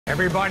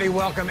Everybody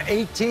welcome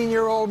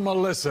 18-year-old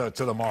Melissa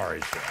to the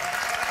Maury Show.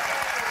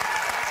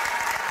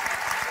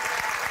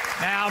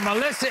 Now,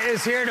 Melissa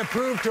is here to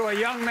prove to a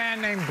young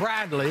man named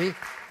Bradley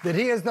that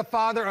he is the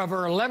father of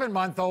her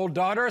 11-month-old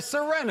daughter,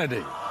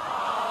 Serenity.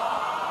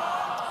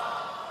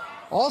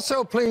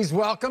 Also, please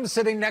welcome,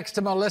 sitting next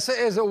to Melissa,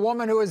 is a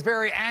woman who is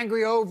very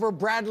angry over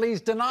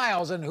Bradley's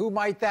denials. And who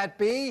might that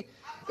be?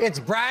 It's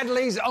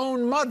Bradley's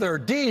own mother,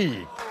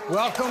 Dee.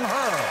 Welcome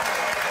her.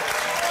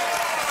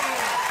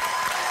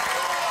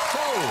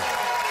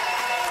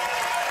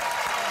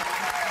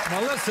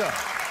 Melissa,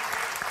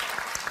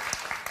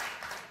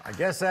 I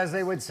guess as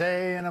they would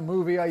say in a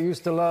movie I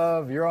used to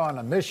love, you're on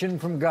a mission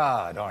from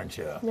God, aren't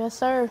you? Yes,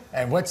 sir.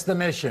 And what's the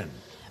mission?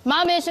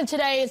 My mission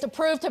today is to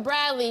prove to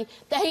Bradley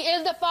that he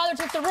is the father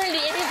to Serenity,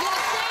 and he's going to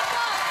step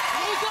up,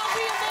 and he's going to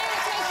be a man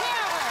and take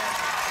care of her.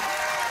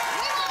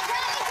 We want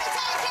Bradley to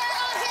take care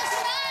of his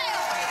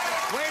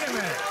child. Wait a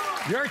minute.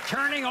 You're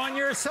turning on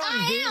your son,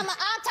 Dee. I'm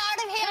tired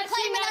of him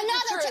claiming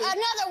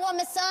another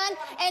woman's son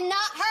and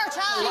not her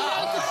child.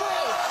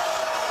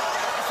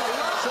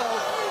 So,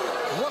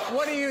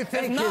 what do you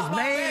think his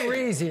main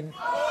reason?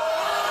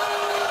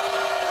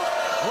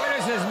 What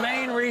is his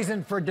main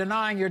reason for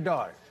denying your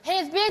daughter?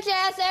 His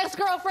bitch-ass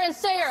ex-girlfriend,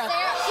 Sarah.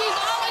 She's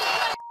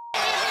always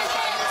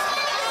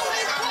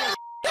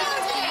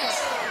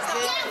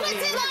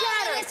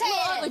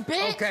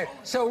Okay,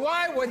 so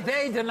why would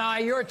they deny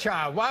your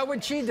child? Why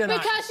would she deny?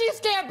 Because she's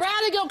scared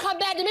Bradley gonna come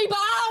back to me, but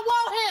I don't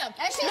want him.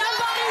 Nobody wants him.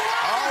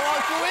 I don't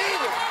want you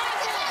either.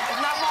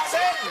 It's not my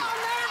baby.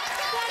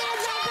 That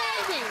is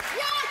my baby.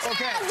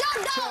 Okay,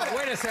 so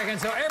wait a second.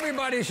 So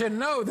everybody should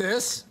know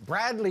this.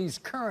 Bradley's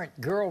current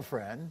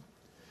girlfriend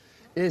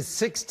is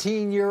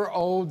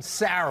 16-year-old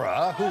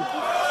Sarah, who...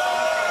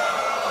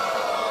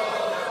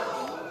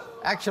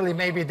 Actually,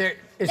 maybe there...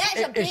 Is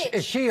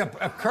she a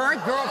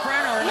current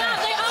girlfriend or not?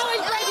 No, they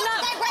always break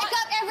up. They break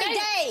up every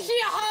day. She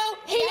a hoe,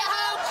 he a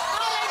hoe.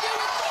 All they do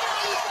is cheat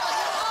on each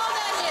other. All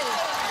that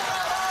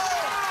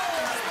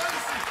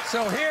is.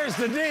 So here's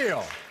the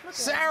deal.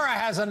 Sarah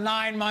has a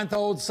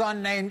 9-month-old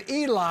son named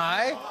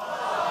Eli.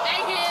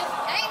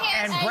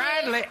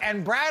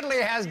 And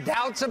Bradley has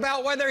doubts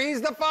about whether he's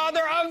the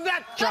father of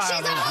that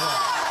child as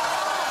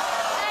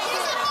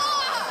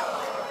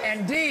well.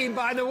 And Dee,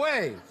 by the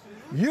way,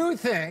 you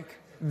think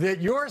that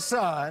your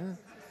son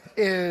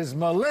is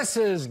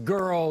Melissa's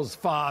girl's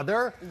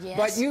father,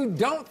 but you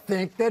don't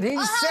think that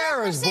he's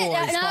Sarah's boy's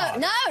father.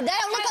 No, they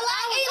don't look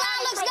alike.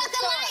 Eli looks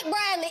nothing like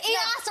Bradley.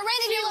 Eli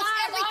Serenity looks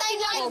everything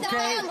like the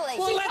family.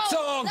 Well, let's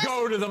all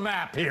go to the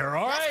map here,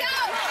 all right? Let's go.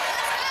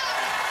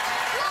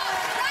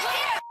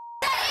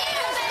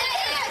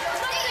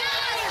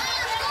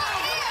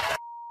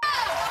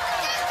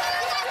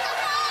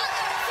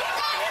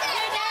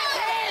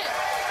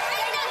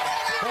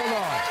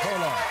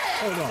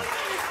 Hold on.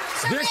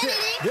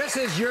 This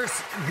is your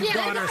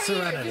daughter,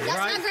 Serenity, That's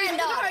right? my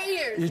granddaughter.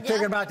 You're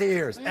thinking about the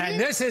ears. And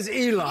this is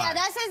Eli. Yeah,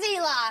 that's his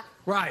Eli.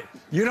 Right.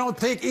 You don't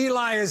think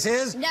Eli is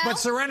his, but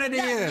Serenity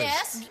is.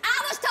 Yes.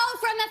 I was told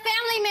from a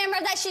family member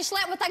that she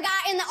slept with a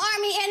guy in the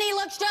Army, and he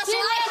looks just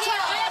like him.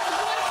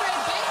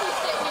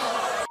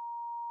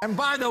 And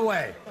by the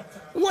way,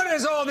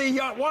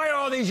 why are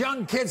all these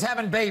young kids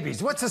having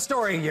babies? What's the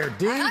story here,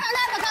 Dee? I don't know,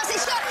 because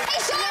he's showing not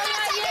taking care of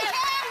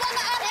one of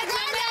the other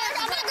granddaughters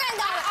of my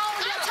granddaughter.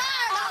 I'm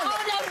tired of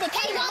it.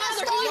 He's on a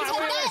school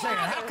today. Wait a second.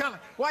 How come?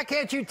 Why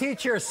can't you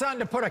teach your son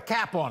to put a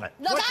cap on it?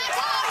 Look, I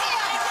told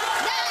him.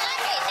 No,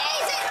 he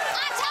needs it.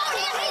 I told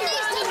him he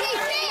needs to be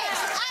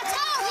fixed. I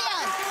told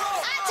him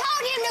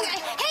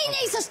he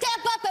needs to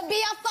step up and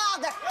be a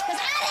father. Because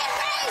I didn't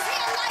raise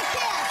him like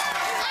this.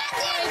 I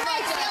didn't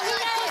raise him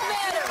like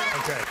this.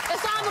 Okay.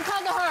 It's all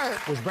because of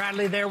her. Was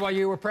Bradley there while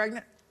you were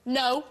pregnant?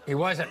 No. He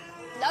wasn't.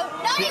 No,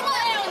 he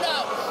wasn't.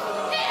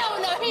 Hell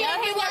no.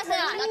 He was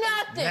not.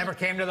 Nothing. Never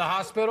came to the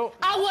hospital?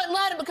 I wouldn't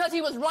let him because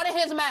he was running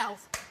his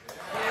mouth.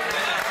 He's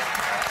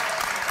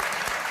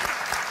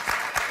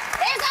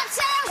up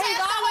Sarah's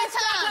ass all the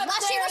time.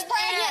 While she was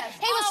pregnant,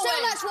 he was so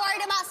much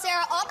worried about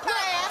Sarah up her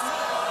ass.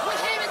 When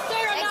him and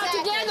Sarah are not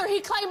together,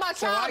 he claimed my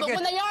child, but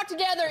when they are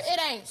together, it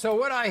ain't. So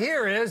what I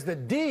hear is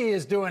that Dee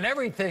is doing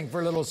everything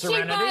for little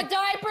Serenity. She buy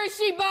diapers,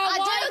 she buy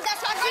wipes. I do,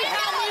 that's my She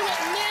helped me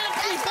with milk,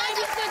 she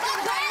babysits the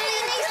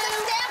Bradley needs to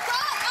step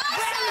up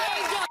also.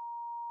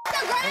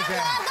 The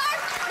grandmother,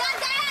 the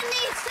dad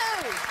needs to.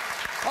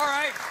 All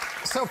right.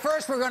 So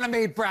first we're going to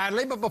meet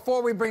Bradley, but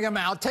before we bring him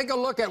out, take a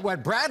look at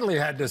what Bradley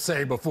had to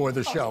say before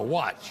the show.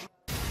 Watch.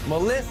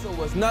 Melissa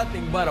was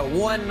nothing but a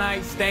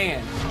one-night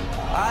stand.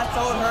 I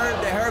told her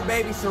that her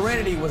baby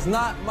Serenity was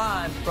not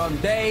mine from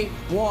day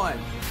one.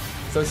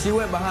 So she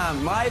went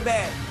behind my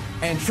back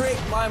and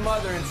tricked my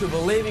mother into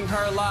believing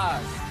her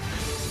lies.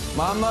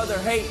 My mother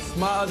hates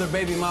my other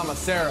baby mama,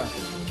 Sarah.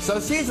 So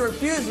she's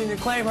refusing to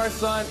claim her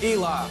son,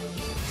 Eli.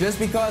 Just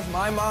because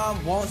my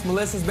mom wants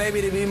Melissa's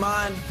baby to be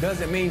mine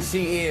doesn't mean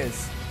she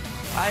is.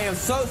 I am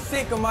so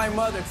sick of my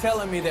mother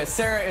telling me that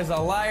Sarah is a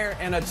liar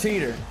and a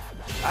cheater.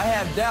 I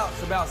have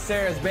doubts about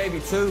Sarah's baby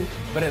too,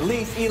 but at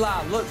least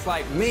Eli looks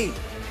like me.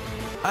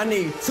 I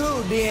need 2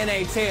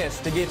 DNA tests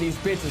to get these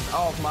bitches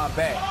off my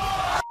back.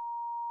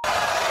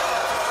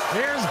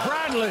 Here's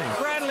Bradley.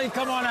 Bradley,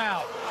 come on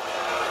out.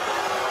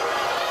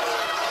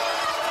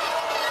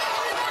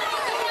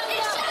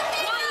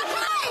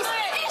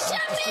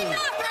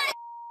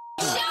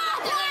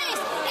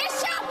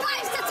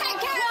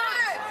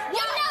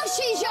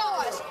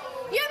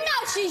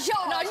 She's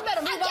yours. No, you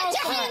better move on.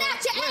 Get your hand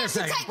out your ass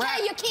and take care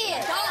of your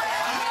kids.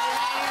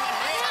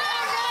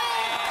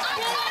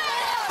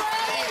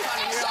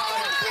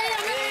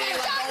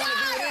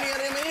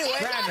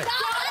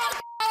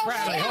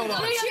 Bradley, hold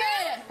on.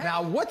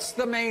 Now, what's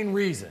the main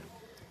reason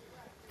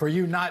for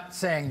you not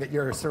saying that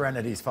you're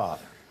Serenity's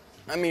father?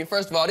 I mean,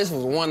 first of all, this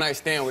was a one-night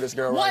stand with this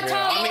girl right here.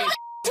 I mean, it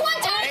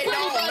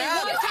don't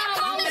matter.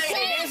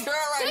 This girl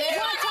right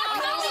here.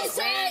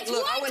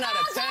 Look, I went out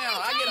of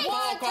town. I get a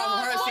phone call from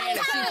her saying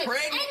that she's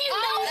pregnant. I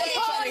ain't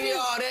trying to hear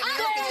all that.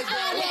 Look at this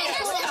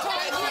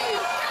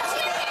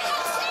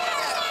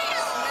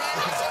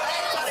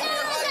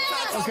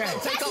girl. Okay.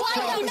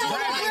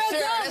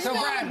 So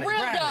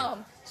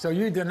Bradley. So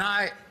you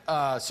deny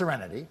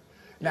Serenity.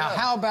 Now,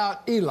 how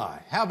about Eli?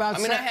 How about? I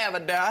mean, I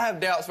have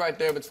doubts right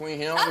there between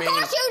him. Of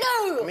course you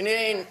do. I mean, it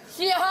ain't.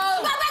 She a hoe.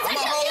 I'm a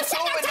hoe too.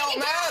 It don't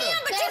matter.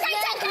 But you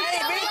can't take care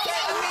of me.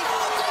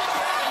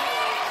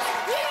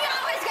 You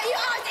always,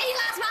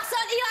 Eli's my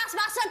son. Eli's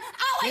my son.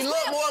 Always. He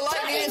look more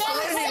like me than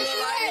Serenity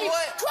look like.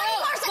 What?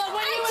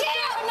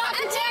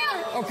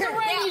 24/7. Okay.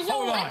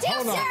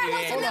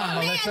 Hold on,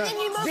 Melissa.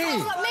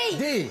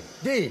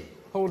 D.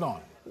 Hold on.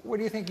 What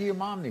do you think of your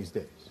mom these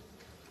days?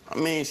 I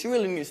mean, she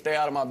really needs to stay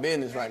out of my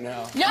business right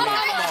now. It don't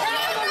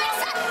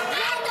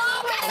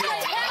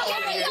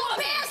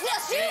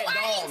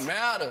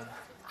matter.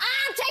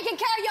 I'm taking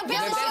care of your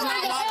business. That's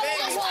not my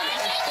baby.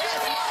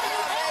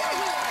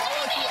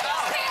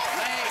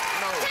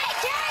 Take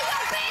care of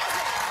your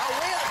business. I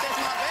will if that's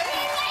my baby.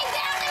 You lay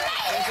down and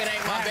made it. If it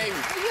ain't my baby.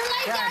 You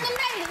lay down and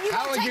made it.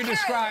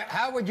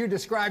 How would you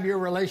describe your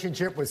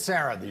relationship with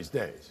Sarah these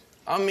days?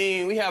 I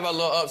mean, we have our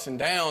little ups and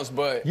downs,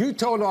 but... You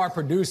told our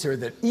producer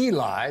that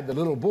Eli, the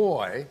little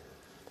boy,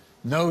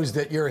 knows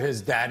that you're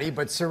his daddy,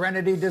 but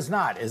Serenity does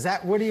not.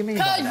 What do you mean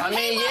by that? I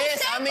mean,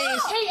 yes, I mean...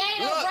 He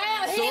ain't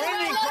around.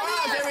 Serenity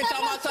cries every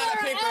time I try to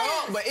pick her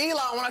up, but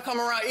Eli, when I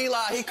come around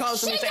Eli, he comes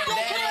to me saying,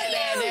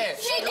 Dad.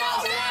 She goes down.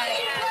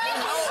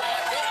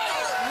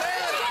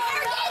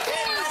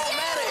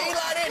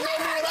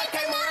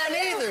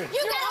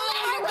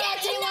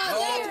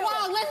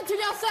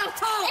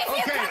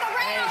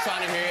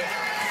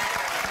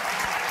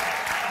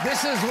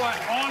 This is what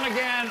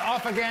on-again,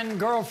 off-again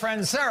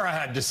girlfriend Sarah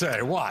had to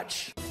say.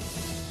 Watch.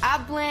 I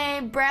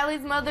blame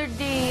Bradley's mother,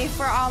 Dee,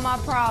 for all my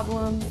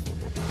problems.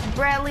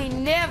 Bradley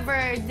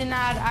never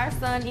denied our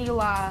son,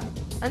 Eli,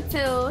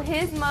 until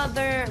his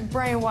mother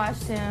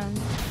brainwashed him.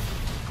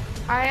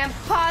 I am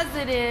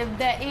positive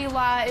that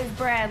Eli is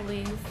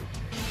Bradley's.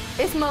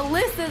 It's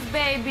Melissa's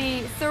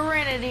baby,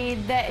 Serenity,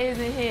 that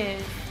isn't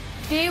his.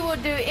 Dee will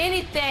do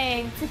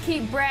anything to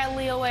keep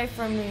Bradley away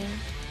from me.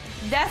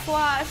 That's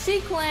why she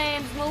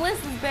claims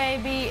Melissa's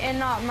baby and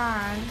not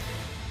mine.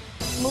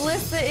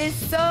 Melissa is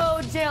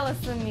so jealous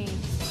of me.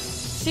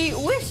 She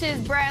wishes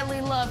Bradley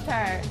loved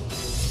her,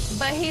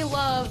 but he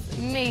loves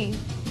me.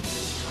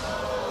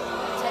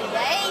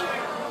 Today?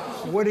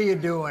 What are you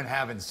doing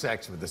having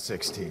sex with a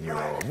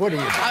 16-year-old? What are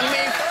you doing? I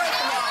mean, first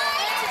of all,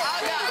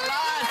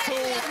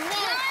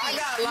 I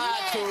got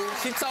lied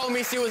to. She told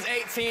me she was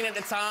 18 at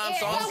the time,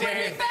 so I'm sitting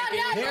here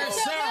thinking... Here's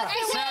Sarah.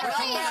 Sarah,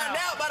 come on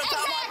out. By the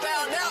time I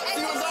found out, she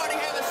was already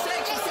having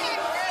sex and she was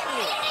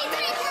pregnant.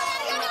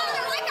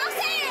 Like I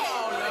said.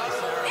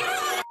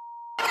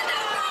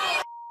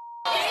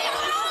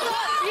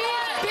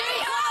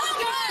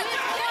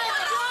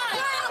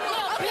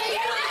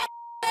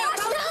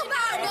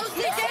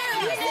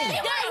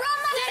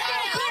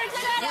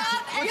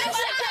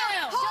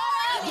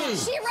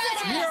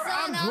 You're a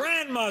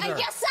grandmother.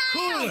 Yes, I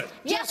am. Cool it.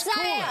 Yes,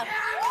 I am.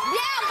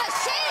 Yeah, but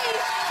she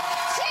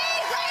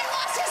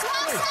brainwashes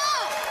my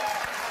son.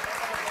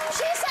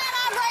 She said I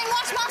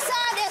brainwashed my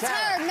son. It's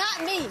her, not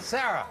me.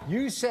 Sarah,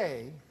 you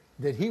say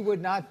that he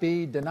would not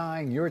be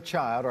denying your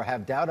child or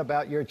have doubt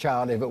about your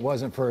child if it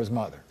wasn't for his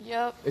mother.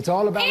 Yep. It's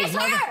all about his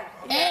mother? Her.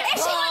 And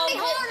she wouldn't be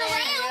holding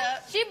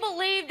around. She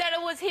believed that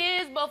it was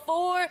his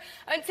before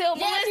until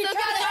Melissa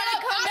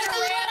started coming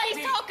around.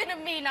 He's talking to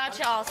me, not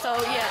y'all, so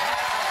yeah.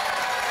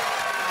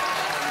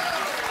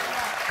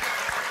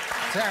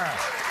 Sarah,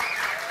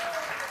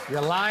 you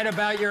lied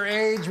about your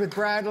age with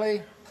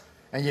Bradley,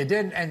 and you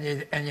didn't, and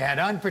you had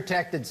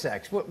unprotected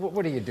sex.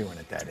 What are you doing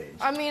at that age?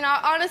 I mean, I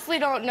honestly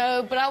don't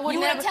know, but I would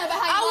never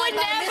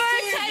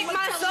take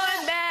my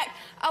son back.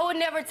 I would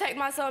never take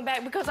my son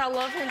back because I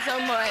love him so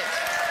much.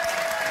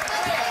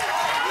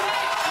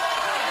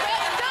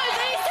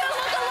 These two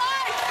look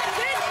alike.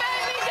 This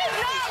baby does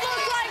not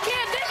look like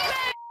him. This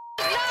baby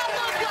does not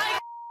look like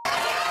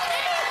him.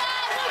 Eli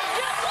looks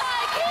just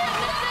like him.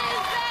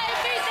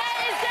 This is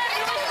his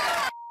baby.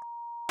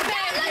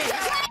 That is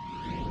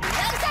definitely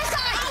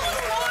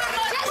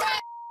baby.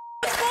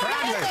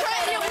 Bradley,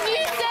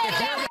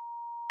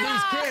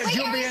 these kids,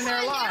 you'll be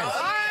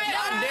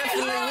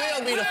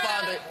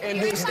father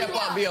and then step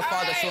up and be a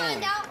father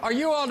soon. Are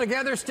you all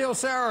together still,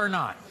 Sarah, or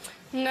not?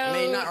 No, I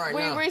mean, not right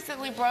we now.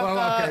 recently broke Well,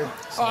 up. okay.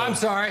 Oh, I'm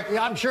sorry.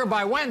 Yeah, I'm sure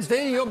by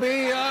Wednesday you'll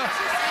be,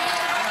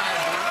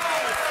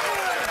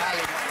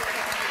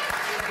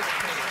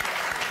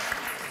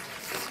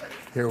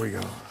 Here we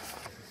go.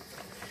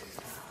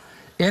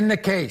 In the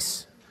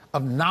case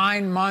of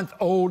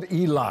 9-month-old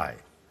Eli,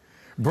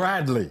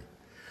 Bradley,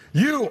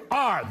 you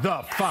are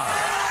the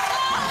father.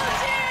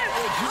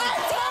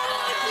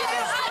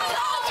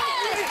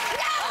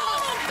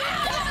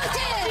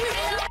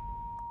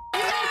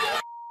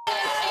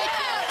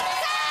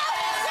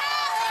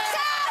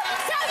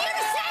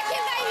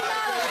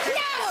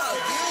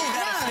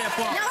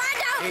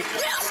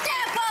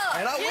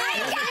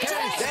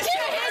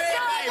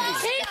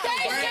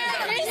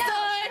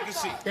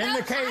 In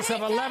the case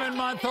of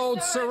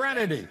 11-month-old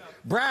Serenity,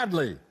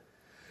 Bradley,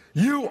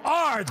 you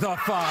are the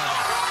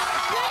father.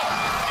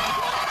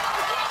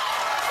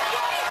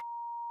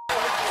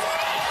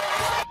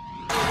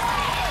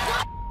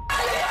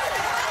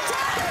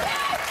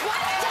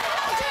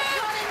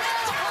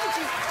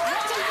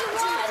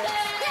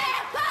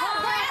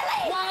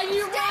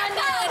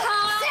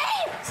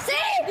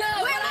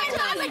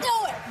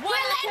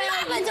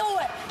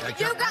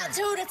 You got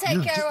two to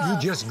take care of. You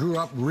just grew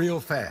up real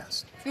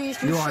fast.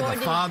 You are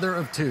the father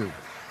of two.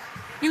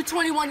 You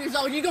 21 years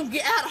old, you're gonna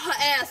get out of her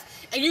ass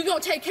and you're gonna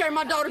take care of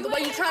my daughter the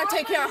way you try to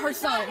take care of her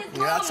son.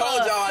 Yeah, I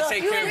told y'all I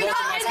take care of both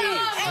of my kids.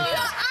 And you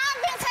know, I've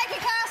been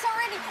taking care of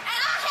already,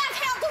 and I have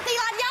helped with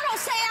Eli. Y'all don't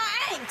say I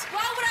ain't.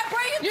 Why would I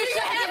bring him to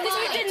your house?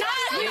 You did not.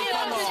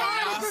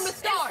 From the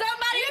start.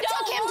 Somebody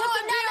took him to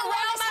another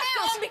woman's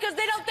house because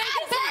they don't think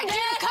I begged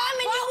you to come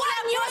and you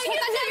wouldn't. You was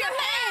with another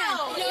man.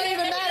 You don't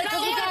even matter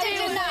because you got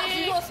enough.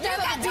 You gonna step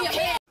up and be a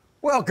man.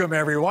 Welcome,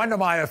 everyone, to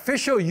my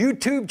official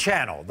YouTube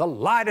channel. The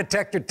lie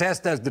detector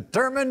test has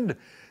determined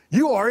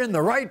you are in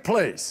the right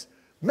place.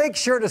 Make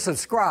sure to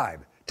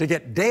subscribe to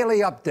get daily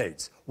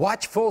updates,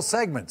 watch full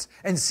segments,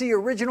 and see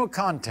original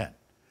content.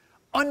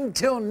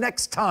 Until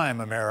next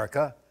time,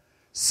 America,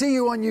 see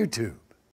you on YouTube.